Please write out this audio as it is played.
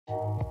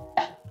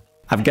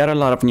I've got a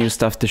lot of new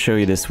stuff to show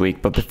you this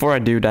week, but before I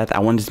do that, I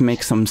wanted to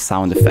make some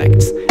sound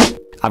effects.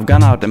 I've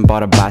gone out and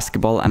bought a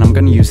basketball and I'm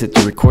gonna use it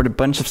to record a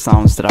bunch of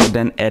sounds that I'll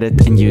then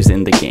edit and use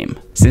in the game.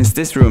 Since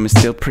this room is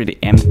still pretty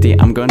empty,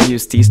 I'm gonna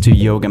use these two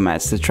yoga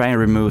mats to try and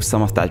remove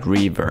some of that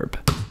reverb.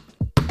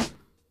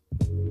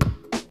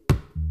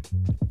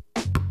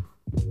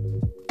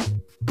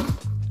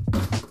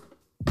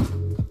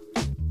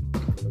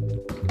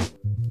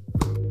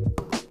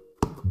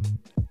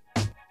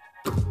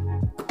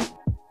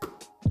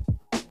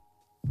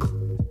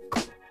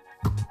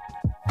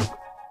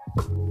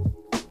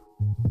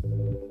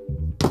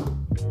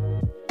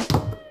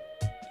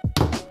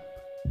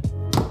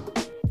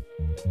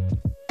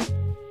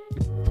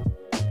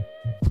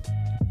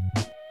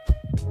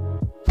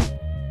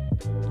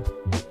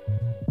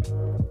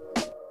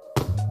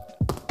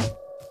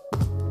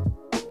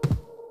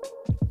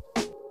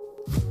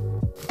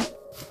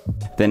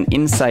 Then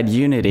inside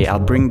Unity, I'll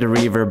bring the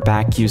reverb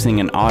back using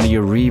an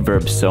audio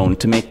reverb zone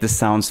to make the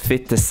sounds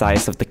fit the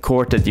size of the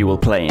court that you will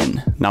play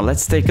in. Now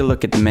let's take a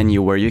look at the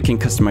menu where you can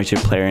customize your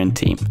player and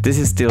team. This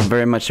is still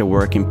very much a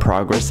work in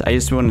progress. I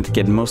just wanted to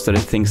get most of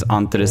the things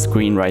onto the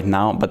screen right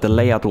now, but the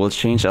layout will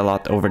change a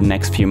lot over the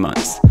next few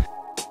months.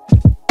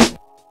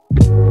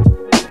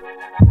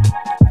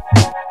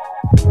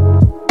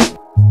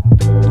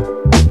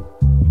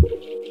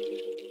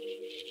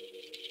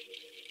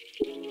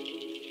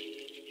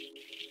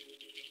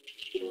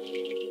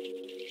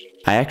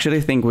 I actually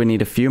think we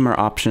need a few more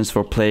options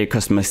for player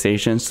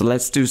customization, so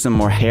let's do some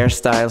more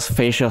hairstyles,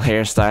 facial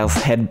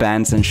hairstyles,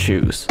 headbands and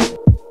shoes.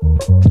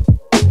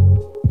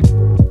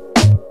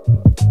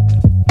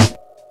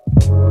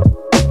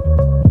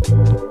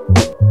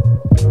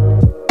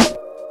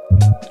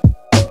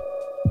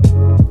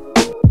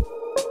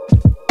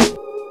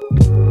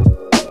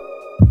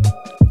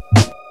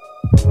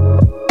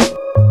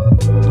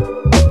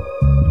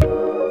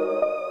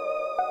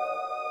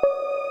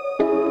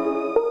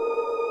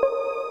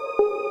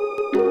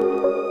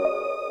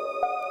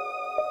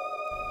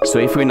 So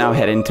if we now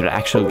head into the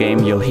actual game,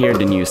 you'll hear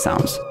the new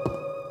sounds.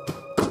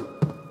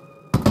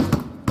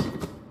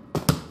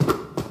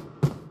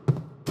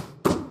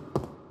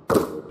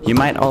 You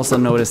might also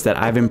notice that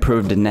I've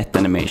improved the net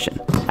animation.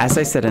 As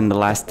I said in the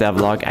last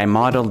devlog, I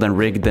modeled and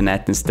rigged the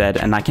net instead,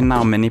 and I can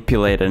now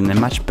manipulate it in a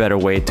much better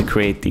way to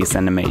create these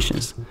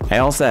animations. I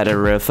also added a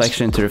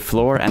reflection to the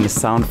floor and the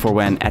sound for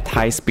when at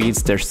high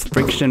speeds there's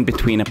friction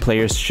between a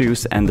player's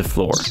shoes and the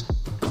floor.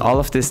 All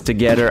of this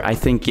together I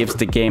think gives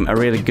the game a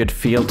really good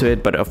feel to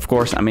it, but of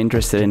course I'm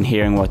interested in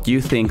hearing what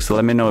you think, so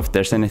let me know if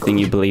there's anything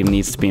you believe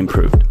needs to be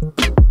improved.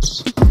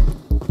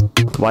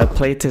 While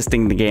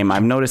playtesting the game,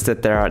 I've noticed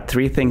that there are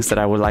 3 things that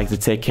I would like to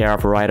take care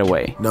of right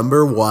away.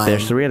 Number 1.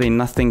 There's really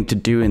nothing to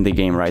do in the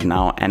game right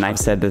now, and I've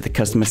said that the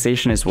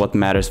customization is what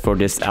matters for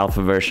this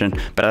alpha version,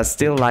 but I'd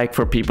still like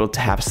for people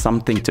to have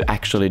something to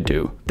actually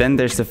do. Then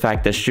there's the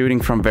fact that shooting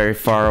from very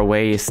far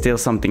away is still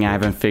something I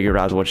haven't figured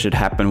out what should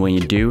happen when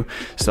you do,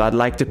 so I'd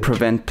like to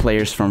prevent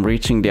players from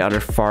reaching the other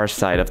far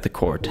side of the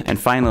court. And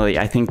finally,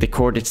 I think the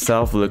court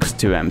itself looks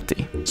too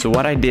empty. So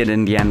what I did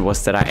in the end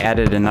was that I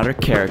added another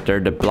character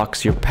that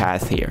blocks your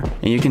path here,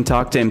 and you can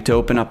talk to him to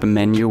open up a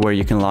menu where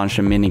you can launch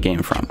a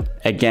minigame from.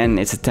 Again,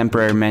 it's a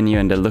temporary menu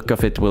and the look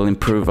of it will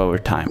improve over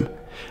time.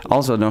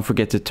 Also, don't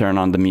forget to turn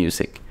on the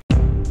music.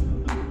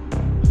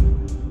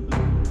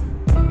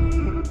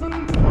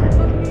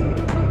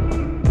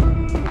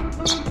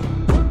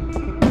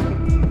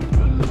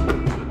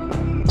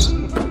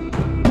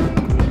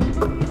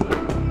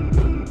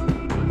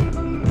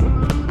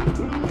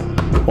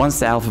 Once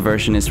the alpha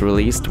version is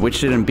released, which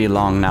shouldn't be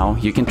long now,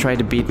 you can try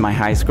to beat my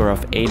high score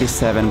of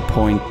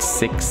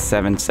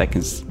 87.67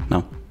 seconds.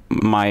 No,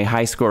 my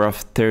high score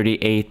of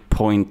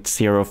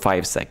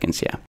 38.05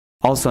 seconds, yeah.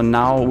 Also,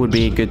 now would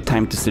be a good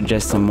time to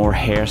suggest some more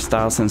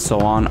hairstyles and so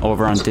on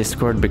over on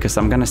Discord, because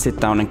I'm gonna sit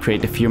down and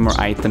create a few more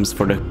items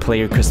for the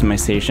player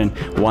customization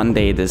one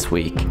day this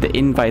week. The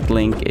invite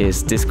link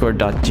is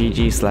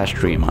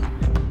discord.gg/dreamon.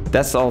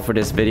 That's all for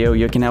this video.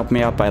 You can help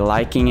me out by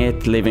liking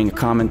it, leaving a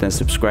comment and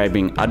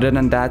subscribing. Other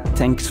than that,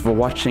 thanks for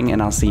watching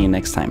and I'll see you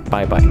next time.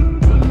 Bye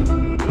bye.